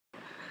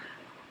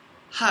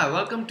Hi,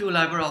 welcome to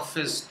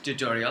LibreOffice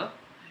tutorial.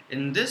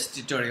 In this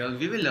tutorial,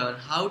 we will learn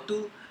how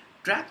to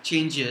track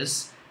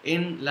changes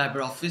in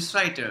LibreOffice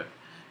Writer.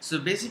 So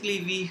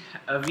basically,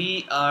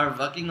 we are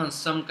working on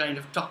some kind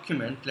of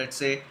document. Let's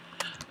say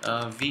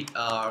we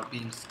are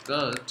being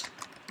scrolled,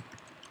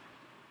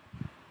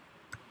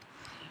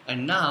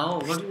 and now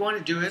what we want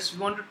to do is we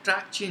want to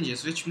track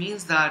changes, which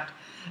means that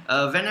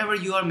whenever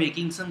you are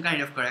making some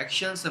kind of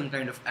correction, some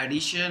kind of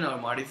addition or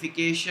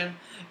modification,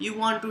 you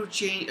want to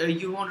change,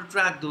 you want to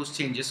track those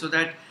changes so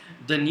that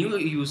the new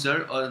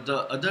user or the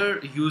other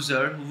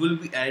user who will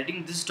be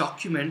editing this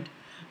document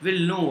will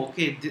know,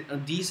 okay,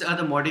 these are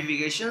the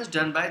modifications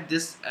done by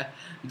this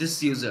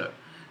user.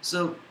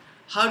 So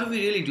how do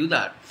we really do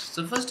that?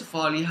 So first of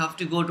all, you have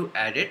to go to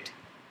edit,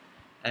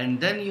 and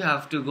then you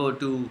have to go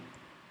to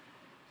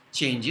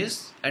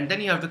changes, and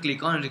then you have to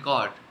click on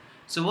record.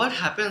 So what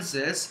happens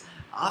is,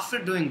 after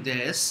doing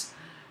this,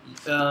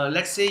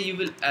 let's say you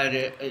will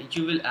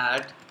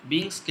add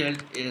being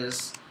skilled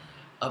is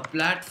a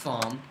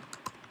platform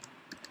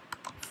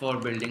for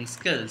building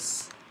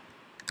skills.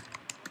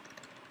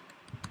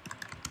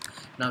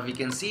 Now we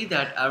can see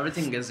that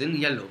everything is in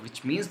yellow,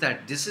 which means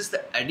that this is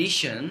the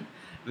addition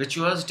which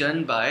was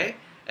done by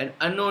an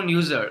unknown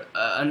user,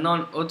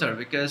 unknown author,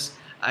 because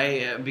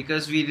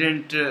we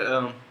didn't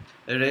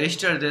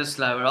register this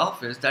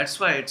LibreOffice. That's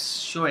why it's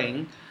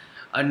showing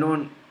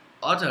unknown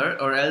author,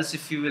 or else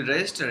if you will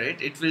register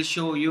it, it will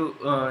show you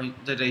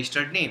the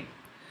registered name.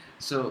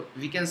 So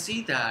we can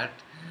see that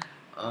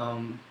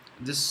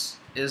this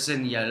is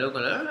in yellow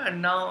color,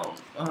 and now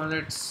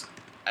let's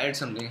add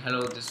something.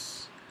 Hello,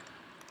 this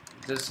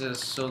is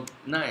so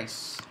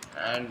nice.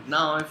 And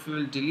now if you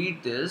will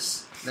delete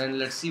this, then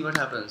let's see what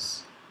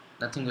happens.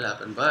 Nothing will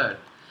happen. But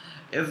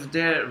if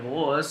there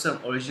was some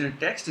original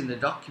text in the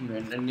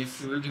document, and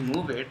if you will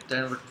remove it,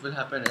 then what will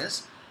happen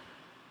is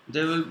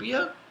there will be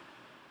a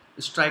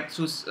strike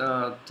through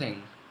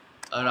thing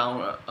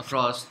around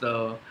across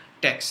the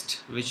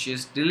text which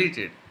is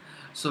deleted.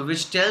 So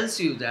which tells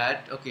you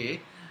that, okay,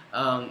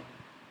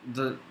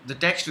 the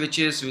text which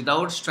is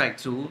without strike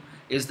through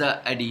is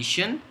the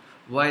addition,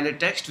 while the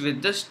text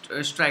with the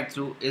strike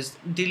through is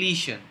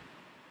deletion.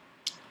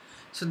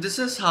 So this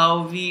is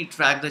how we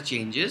track the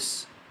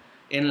changes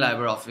in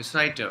LibreOffice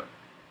Writer.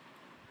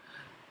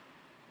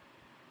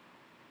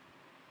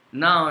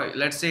 Now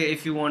let's say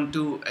if you want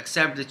to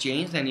accept the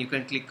change, then you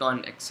can click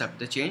on accept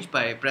the change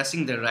by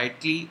pressing the right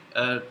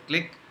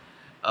click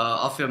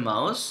of your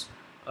mouse,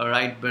 or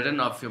right button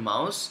of your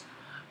mouse,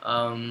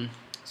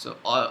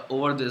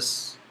 over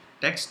this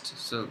text.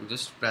 So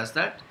just press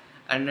that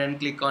and then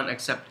click on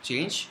accept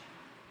change.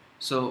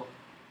 So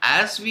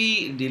as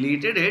we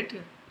deleted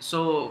it,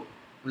 so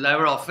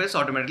LibreOffice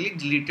automatically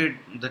deleted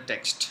the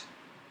text.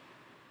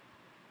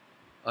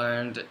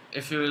 And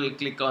if you will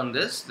click on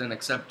this, then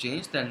accept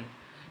change, then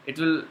it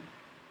will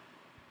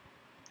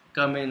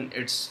come in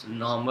its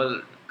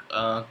normal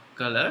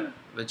color,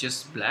 which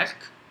is black.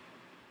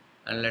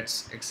 And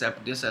let's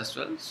accept this as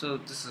well. So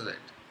this is it.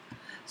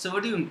 So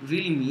what do you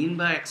really mean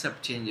by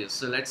accept changes?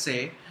 So let's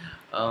say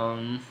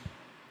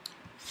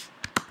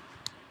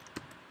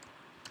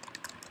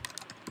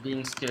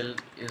being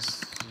skilled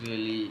is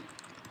really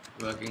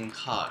working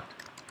hard,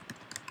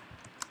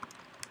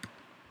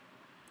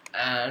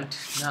 and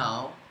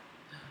now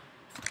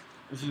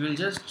if you will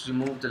just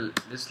remove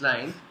this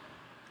line,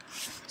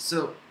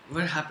 so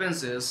what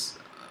happens is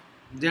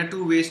there are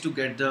two ways to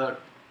get the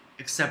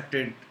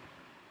accepted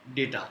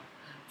data.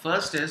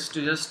 First is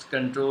to just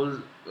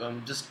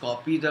just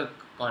copy the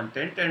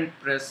content and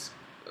press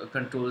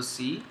Control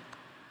C,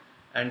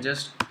 and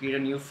just create a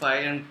new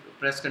file and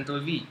press Control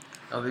V.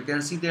 Now we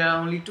can see there are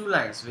only two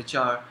lines, which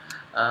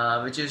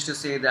is to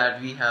say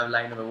that we have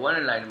line number 1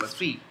 and line number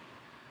 3,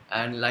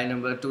 and line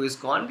number 2 is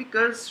gone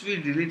because we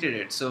deleted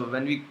it. So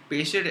when we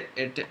pasted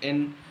it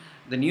in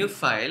the new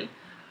file,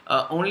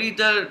 only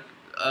the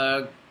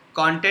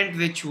content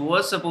which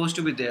was supposed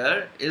to be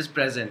there is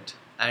present,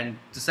 and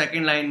the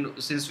second line,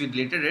 since we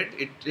deleted it,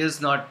 it is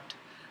not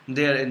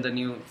there in the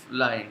new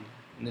line.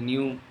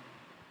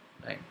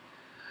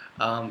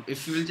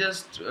 If you will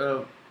just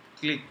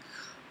click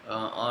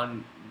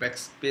on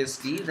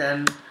backspace key,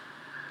 then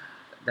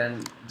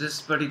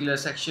this particular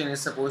section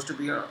is supposed to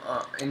be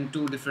in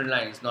 2 different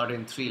lines, not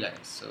in 3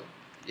 lines. So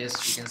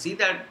yes, you can see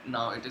that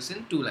now it is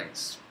in 2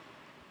 lines.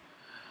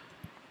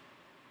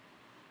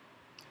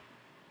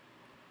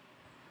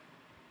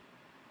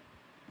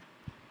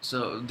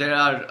 So there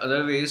are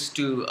other ways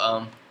to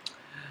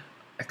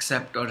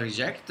accept or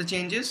reject the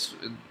changes.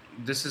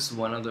 This is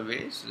one of the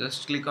ways.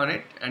 Just click on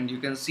it and you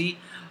can see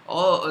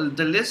all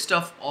the list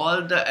of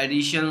all the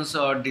additions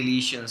or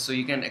deletions, so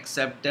you can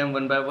accept them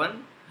one by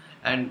one,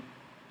 and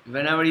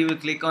whenever you will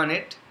click on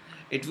it,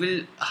 it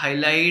will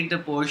highlight the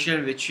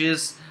portion which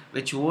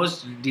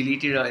was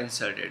deleted or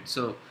inserted.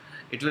 So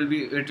it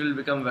will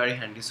become very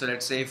handy. So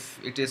let's say if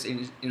it is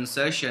in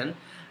insertion,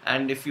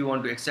 and if you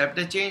want to accept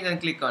the change, then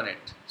click on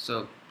it.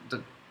 So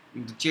the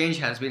change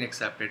has been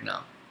accepted.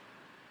 Now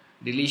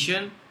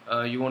deletion,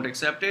 you want to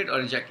accept it or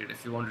reject it.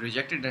 If you want to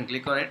reject it, then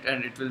click on it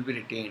and it will be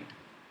retained.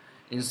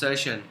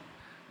 insertion,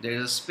 there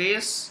is a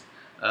space,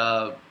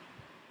 uh,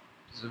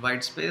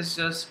 white space,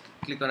 just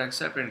click on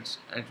accept and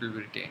it will be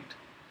retained.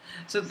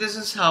 So this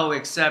is how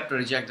accept or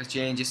reject the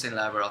changes in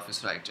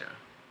LibreOffice Writer.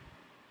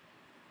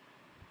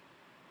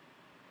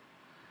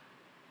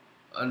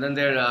 And then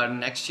there are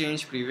next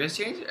change, previous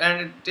change,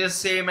 and it is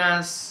same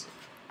as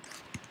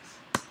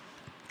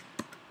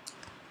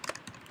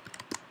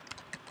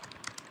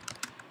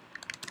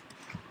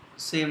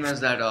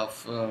that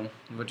of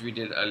what we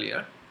did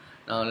earlier.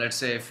 Now let's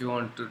say if you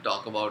want to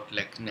talk about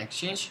like next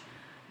change,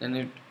 then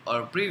it,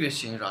 or previous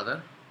change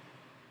rather,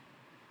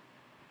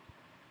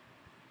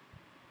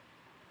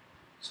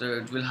 so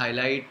it will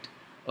highlight,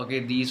 okay,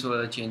 these were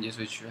the changes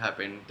which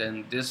happened,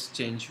 then this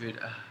change will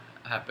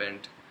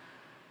happened.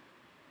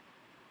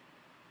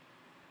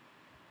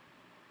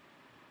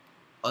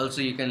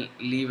 Also you can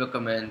leave a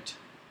comment,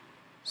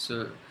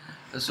 so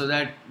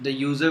that the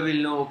user will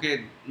know,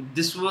 okay,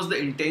 this was the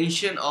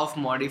intention of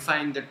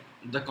modifying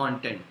the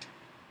content.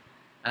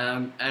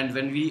 And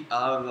when we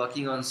are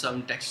working on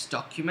some text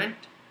document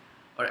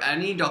or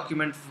any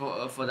document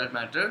for that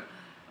matter,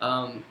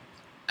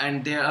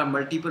 and there are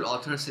multiple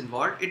authors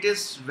involved, it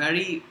is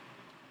very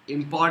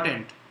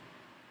important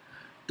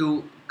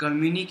to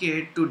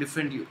communicate to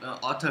different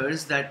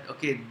authors that,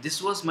 okay,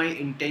 this was my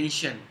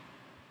intention,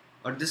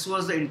 or this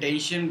was the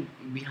intention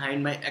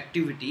behind my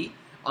activity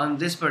on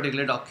this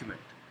particular document,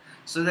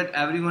 so that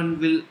everyone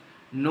will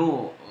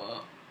know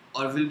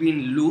or will be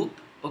in loop.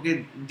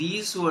 Okay,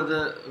 these were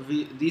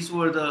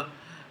the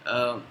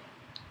uh,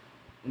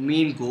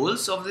 main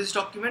goals of this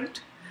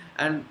document,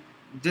 and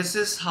this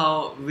is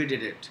how we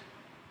did it,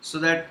 so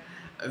that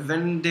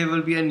when there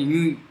will be a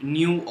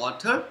new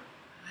author,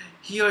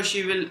 he or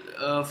she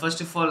will first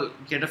of all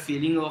get a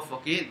feeling of,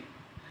 okay,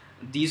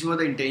 these were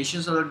the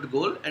intentions of the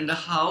goal, and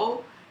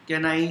how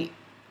can I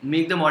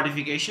make the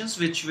modifications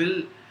which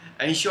will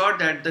ensure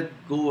that the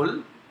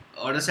goal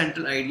or the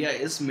central idea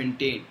is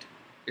maintained,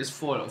 is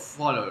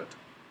followed.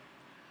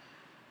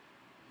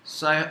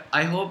 So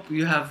I hope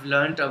you have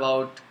learnt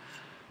about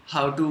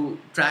how to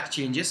track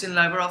changes in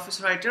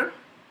LibreOffice Writer.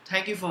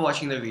 Thank you for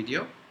watching the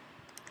video.